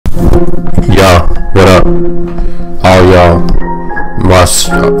Yo, what up? All y'all must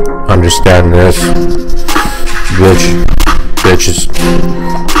understand this. Bitches,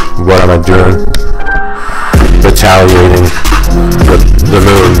 what am I doing? Retaliating the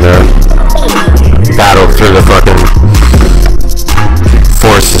moon, man. Battle through the fucking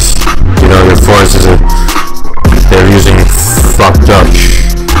forces. You know, your forces they're using fucked up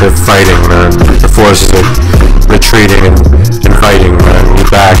they're fighting, man. The forces are retreating and fighting, man.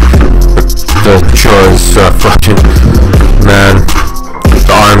 We're back. The chores, fucking, man.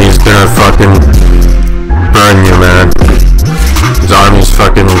 The army's gonna fucking burn you, man. The army's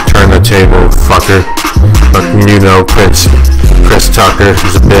fucking turn the table, fucker. Fucking, you know, Chris Tucker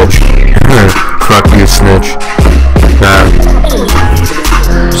is a bitch. Fuck you, snitch. Man.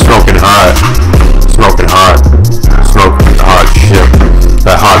 Smoking hot. Smoking hot. Smoking hot shit.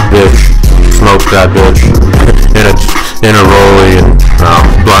 That hot bitch. Smoke that bitch. In a rollie and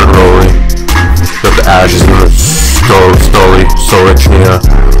blunt rollie. Got the ashes in the Solichnia.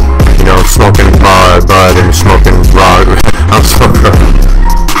 You know, smoking bud and smoking raw. I'm smoking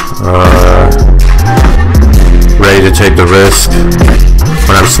ready to take the risk.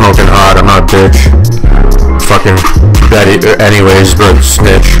 When I'm smoking hot, I'm not bitch. Fucking Betty anyways, but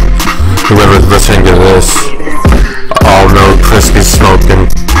snitch. Whoever's listening to this all know Crispy's smoking.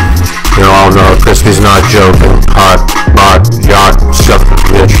 You know, all know Crispy's not joking. Hot, yacht, stuff,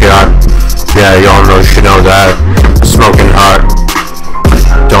 bitch, yacht. Yeah, y'all know, should know that. Smoking hot.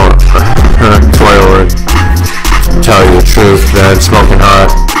 Don't toil or tell you the truth, man. Smoking hot.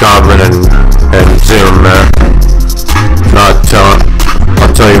 Goblin and Zoom, man.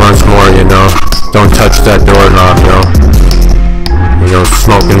 I'll tell you once more, you know. Don't touch that doorknob, you know. You know,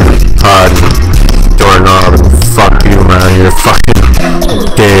 smoking hot and doorknob and fuck you, man. You're fucking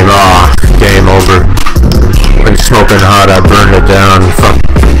game over. When smoking hot, I burned it down. Fuck.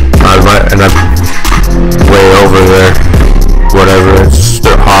 I'm way over there. Whatever, it's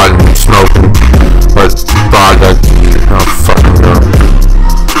still hot and smoking. But that, oh fucking no.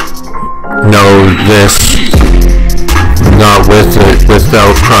 Know this. Not with it,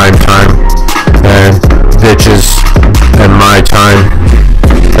 without prime time. And bitches and my time.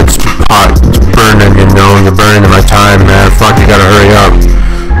 It's hot, it's burning, you know, you're burning my time, man. Fuck, you gotta hurry up.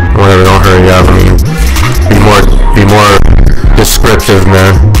 Whatever, don't hurry up. I mean, be more descriptive,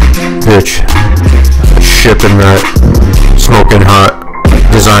 man. Bitch, shipping that smoking hot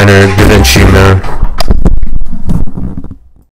designer Da Vinci, man.